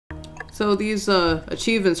So these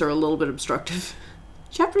achievements are a little bit obstructive.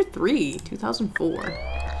 Chapter 3, 2004.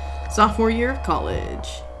 Sophomore year of college.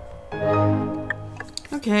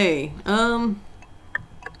 Okay,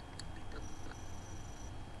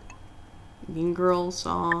 Mean Girl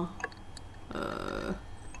saw,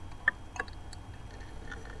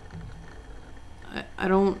 I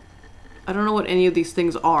don't know what any of these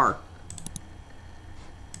things are.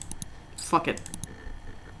 Fuck it.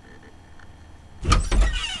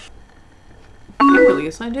 Emily,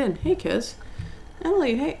 yes I did. Hey, Kiss.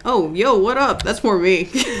 Emily, hey. Oh, yo, what up? That's more me.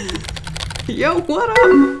 Yo, what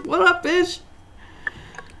up? What up, bitch?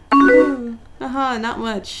 Haha, not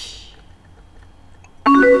much.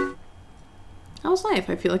 How's life?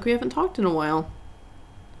 I feel like we haven't talked in a while.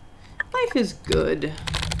 Life is good.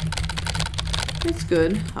 It's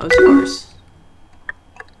good. How's yours?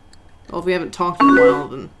 Well, if we haven't talked in a while,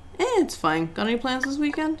 then it's fine. Got any plans this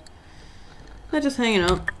weekend? Just hanging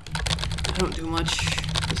out. I don't do much.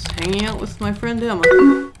 Just hanging out with my friend Emma.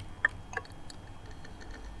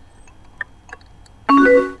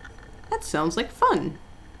 That sounds like fun.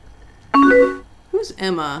 Who's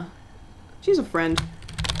Emma? She's a friend.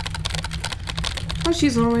 Oh,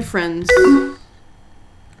 she's one of my friends.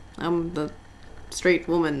 I'm the straight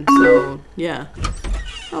woman, so yeah.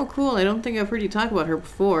 Oh, cool. I don't think I've heard you talk about her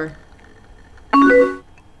before.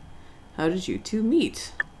 How did you two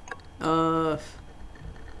meet? I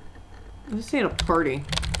was staying at a party.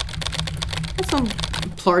 At some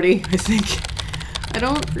party, I think. I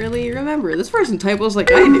don't really remember. This person typos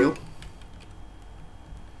like I do.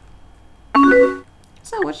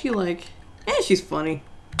 Is that what you like? She's funny.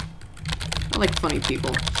 I like funny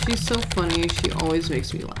people. She's so funny, she always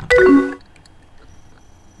makes me laugh.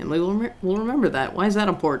 Emily will remember that. Why is that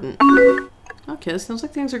important? Okay, sounds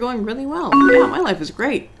like things are going really well. Yeah, my life is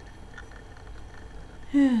great.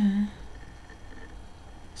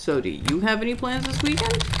 So, do you have any plans this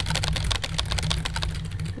weekend?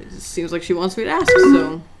 It just seems like she wants me to ask,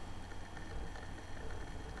 so...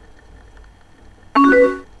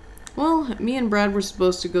 Well, me and Brad were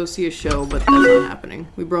supposed to go see a show, but that's not happening.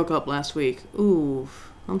 We broke up last week. Ooh,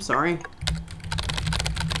 I'm sorry.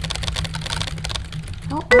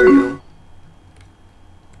 How are you?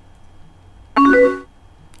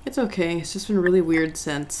 It's okay, it's just been really weird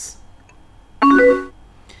since.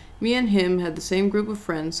 Me and him had the same group of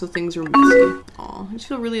friends, so things were messy. Aw, I just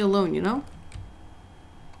feel really alone, you know?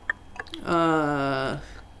 Yeah,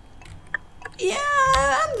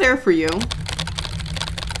 I'm there for you.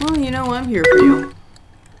 Well, you know, I'm here for you.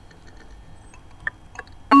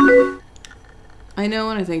 I know,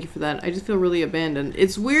 and I thank you for that. I just feel really abandoned.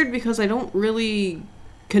 It's weird because I don't really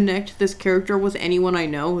connect this character with anyone I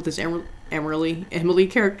know, with this Emily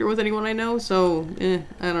character with anyone I know, so,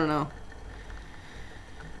 I don't know.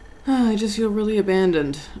 I just feel really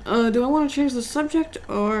abandoned. Do I want to change the subject,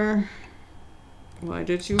 or... Why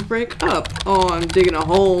did you break up? Oh, I'm digging a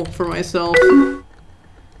hole for myself.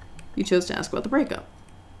 You chose to ask about the breakup.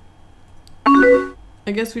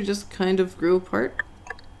 I guess we just kind of grew apart.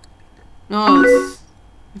 No,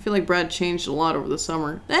 I feel like Brad changed a lot over the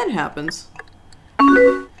summer. That happens.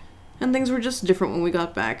 And things were just different when we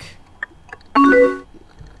got back. Oh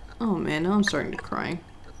man, now I'm starting to cry.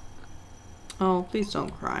 Oh, please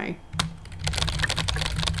don't cry.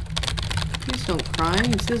 Please don't cry.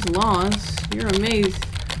 It's his loss. You're amazing.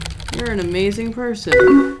 You're an amazing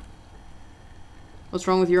person. What's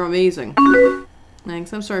wrong with you're amazing?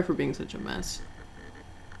 Thanks, I'm sorry for being such a mess.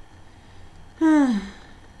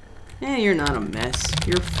 You're not a mess.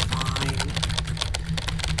 You're fine.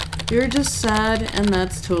 You're just sad, and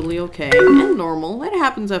that's totally okay. And normal. It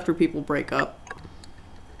happens after people break up.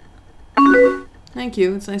 Thank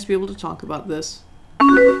you. It's nice to be able to talk about this.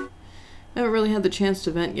 I haven't really had the chance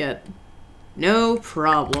to vent yet. No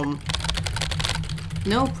problem.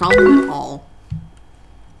 No problem at all.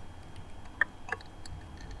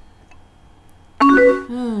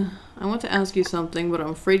 I want to ask you something, but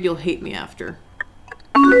I'm afraid you'll hate me after.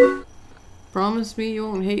 Promise me you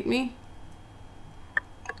won't hate me?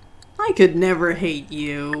 I could never hate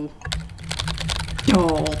you.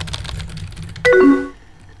 Oh.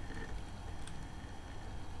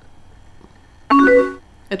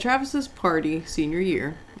 At Travis's party, senior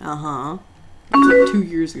year. Uh-huh. That's like 2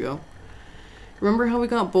 years ago. Remember how we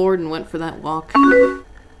got bored and went for that walk?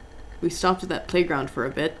 We stopped at that playground for a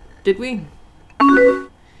bit, did we?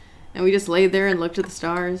 And we just laid there and looked at the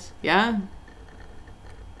stars. Yeah?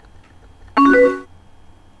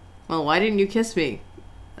 Well, why didn't you kiss me?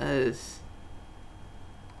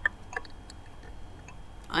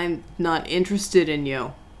 I'm not interested in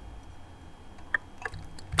you.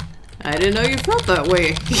 I didn't know you felt that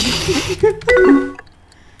way.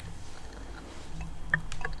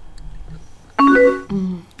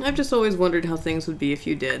 I've just always wondered how things would be if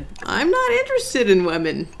you did. I'm not interested in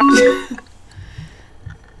women. I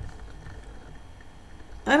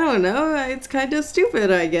don't know, it's kind of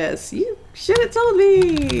stupid, I guess. You should have told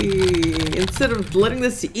me! Instead of letting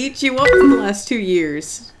this eat you up for the last 2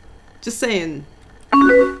 years. Just saying.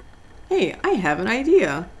 Hey, I have an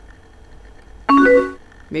idea.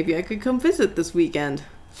 Maybe I could come visit this weekend.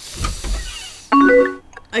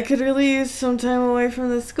 I could really use some time away from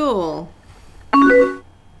the school.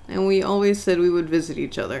 And we always said we would visit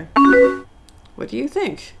each other. What do you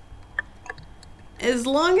think? As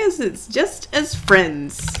long as it's just as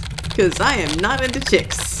friends. Because I am not into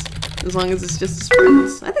chicks. As long as it's just as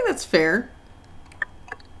friends. I think that's fair.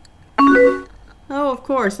 Oh, of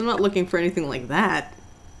course. I'm not looking for anything like that.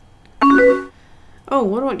 Oh,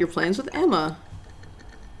 what about your plans with Emma?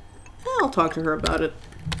 I'll talk to her about it.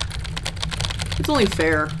 It's only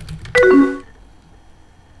fair.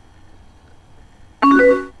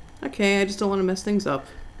 Okay, I just don't want to mess things up.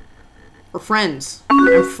 We're friends.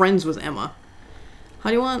 I'm friends with Emma.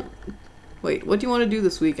 How do you want... Wait, what do you want to do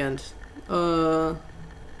this weekend? Let's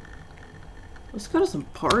go to some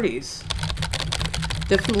parties.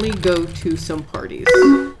 Definitely go to some parties.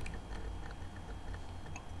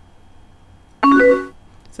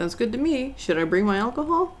 Sounds good to me. Should I bring my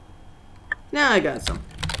alcohol? Nah, I got some.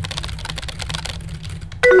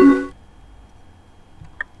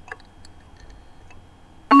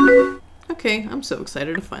 Okay, I'm so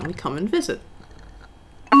excited to finally come and visit.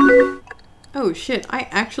 Oh shit, I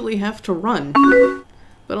actually have to run.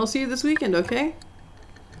 But I'll see you this weekend, okay?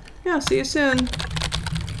 Yeah, see you soon.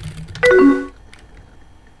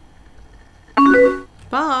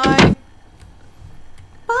 Bye!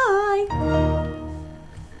 Bye!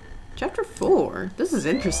 Chapter 4. This is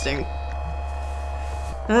interesting.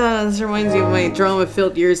 This reminds me of my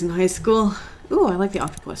drama-filled years in high school. Ooh, I like the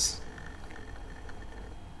octopus.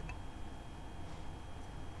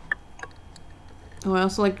 Oh, I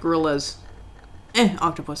also like gorillas.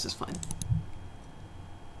 Octopus is fine.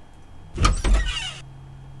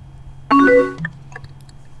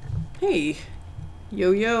 Hey.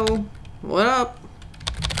 Yo, yo. What up?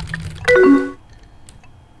 I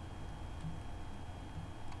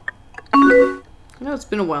know it's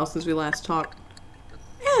been a while since we last talked.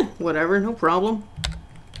 Whatever, no problem.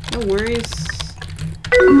 No worries.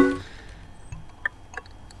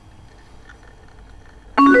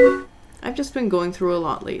 I've just been going through a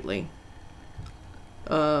lot lately.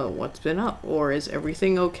 What's been up? Or is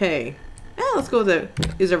everything okay? Let's go with that.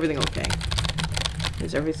 Is everything okay?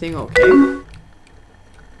 Is everything okay?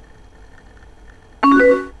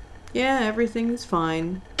 Yeah, everything is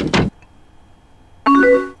fine.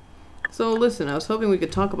 So listen, I was hoping we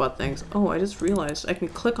could talk about things. Oh, I just realized I can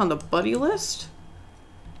click on the buddy list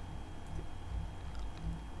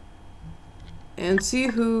and see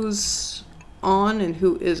who's on and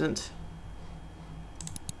who isn't.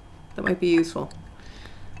 That might be useful.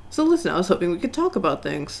 So listen, I was hoping we could talk about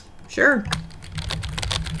things. Sure.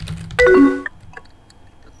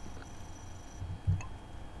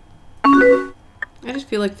 I just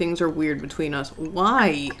feel like things are weird between us.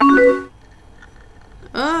 Why?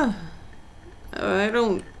 I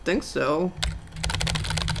don't think so.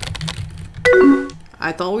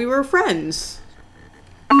 I thought we were friends.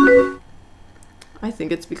 I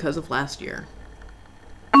think it's because of last year.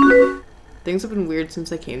 Things have been weird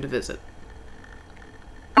since I came to visit.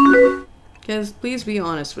 Kez, please be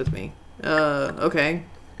honest with me. Okay.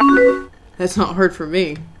 That's not hard for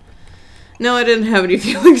me. No, I didn't have any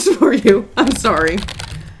feelings for you. I'm sorry.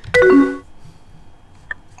 You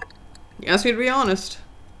asked me to be honest.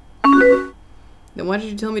 Then why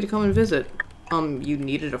did you tell me to come and visit? You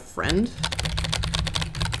needed a friend?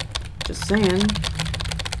 Just saying.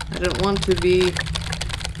 I didn't want to be...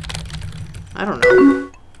 I don't know.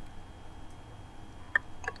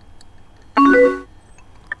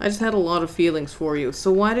 I just had a lot of feelings for you,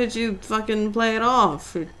 so why did you fucking play it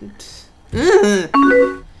off?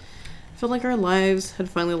 I felt like our lives had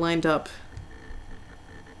finally lined up.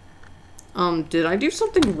 Did I do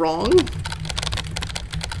something wrong?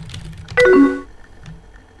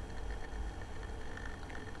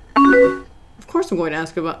 Of course I'm going to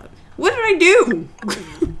ask about... What did I do?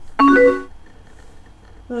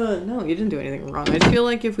 No, you didn't do anything wrong. I just feel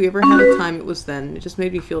like if we ever had a time, it was then. It just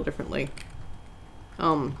made me feel differently.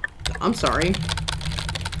 I'm sorry.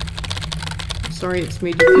 I'm sorry it's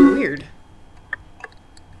made you feel weird.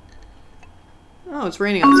 Oh, it's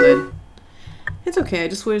raining outside. It's okay, I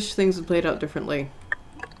just wish things had played out differently.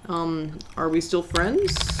 Are we still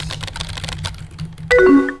friends?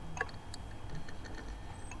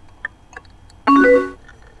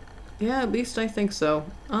 Yeah, at least I think so.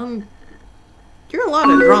 You're a lot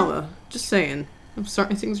of drama. Just saying. I'm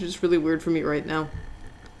sorry, things are just really weird for me right now.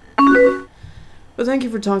 But thank you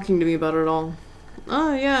for talking to me about it all.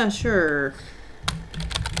 Oh, yeah, sure.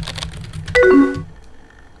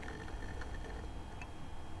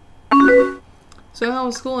 So how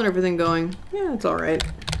is school and everything going? Yeah, it's alright.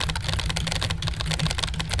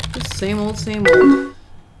 Just same old, same old.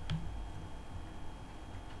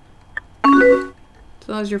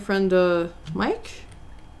 So how's your friend, Mike?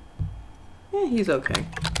 Yeah, he's okay.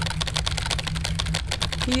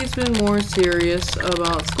 He's been more serious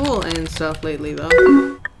about school and stuff lately, though.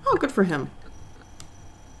 Oh, good for him.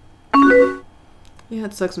 Yeah,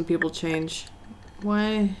 it sucks when people change.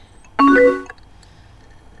 Why?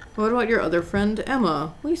 What about your other friend,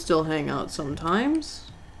 Emma? We still hang out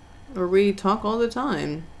sometimes. Or we talk all the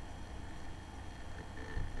time.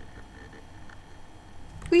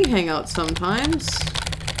 We hang out sometimes.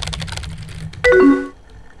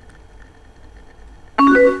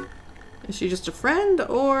 Is she just a friend,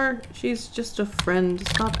 or she's just a friend?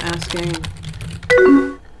 Stop asking.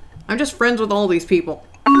 I'm just friends with all these people.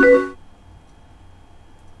 I'm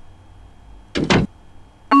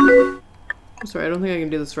sorry, I don't think I can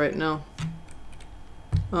do this right now.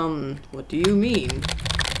 What do you mean?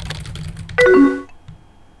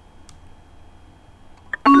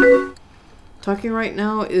 Talking right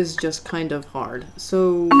now is just kind of hard.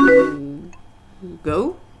 So,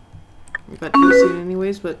 go? I've got to go see it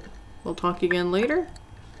anyways, but we'll talk again later?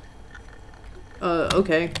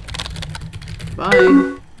 Okay.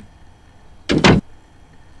 Bye.